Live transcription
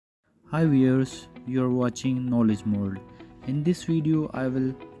Hi viewers, you are watching Knowledge Mode. In this video, I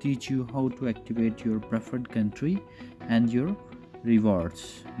will teach you how to activate your preferred country and your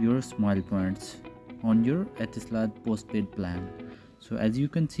rewards, your smile points on your etisalat postpaid plan. So as you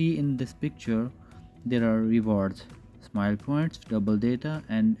can see in this picture, there are rewards, smile points, double data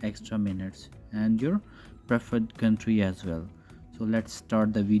and extra minutes, and your preferred country as well. So let's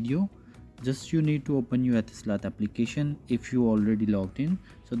start the video. Just you need to open your etisalat application. If you already logged in,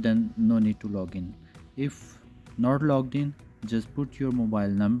 so then no need to log in. If not logged in, just put your mobile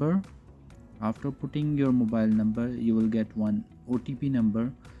number. After putting your mobile number, you will get one OTP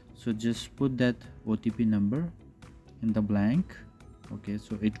number, so just put that OTP number in the blank. Okay,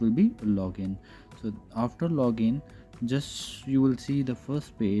 so it will be login. So after login, just you will see the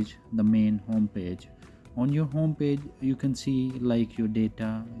first page, the main home page. On your home page you can see like your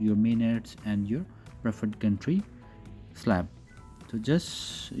data, your minutes and your preferred country slab. So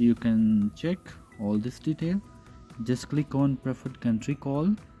just you can check all this detail. Just click on preferred country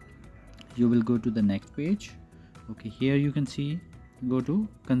call. You will go to the next page. Okay, here you can see go to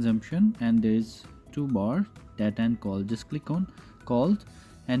consumption and there is two bars, data and call. Just click on calls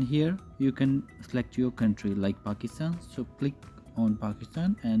and here you can select your country like Pakistan. So click on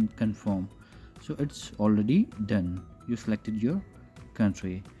Pakistan and confirm. So it's already done. You selected your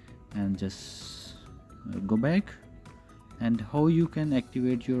country and just go back. And how you can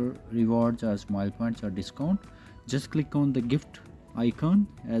activate your rewards or smile points or discount, just click on the gift icon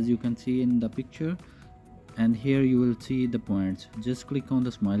as you can see in the picture, and here you will see the points. Just click on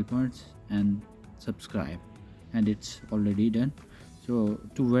the smile points and subscribe, and it's already done. So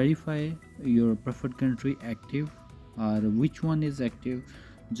to verify your preferred country active or which one is active,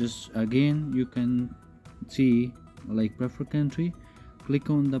 just again you can see like preferred country. Click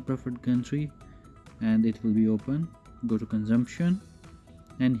on the preferred country and it will be open. Go to consumption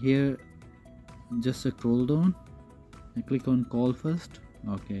and here just scroll down and click on call first.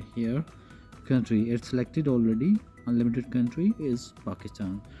 Okay, here country, it's selected already. Unlimited country is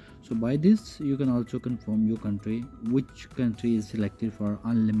Pakistan. So by this you can also confirm your country, which country is selected for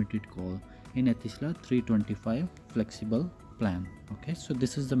unlimited call in etisalat 325 flexible plan. Okay, so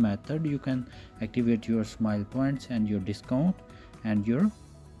this is the method you can activate your smile points and your discount and your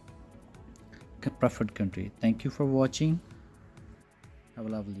preferred country. Thank you for watching. Have a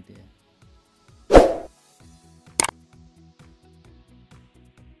lovely day.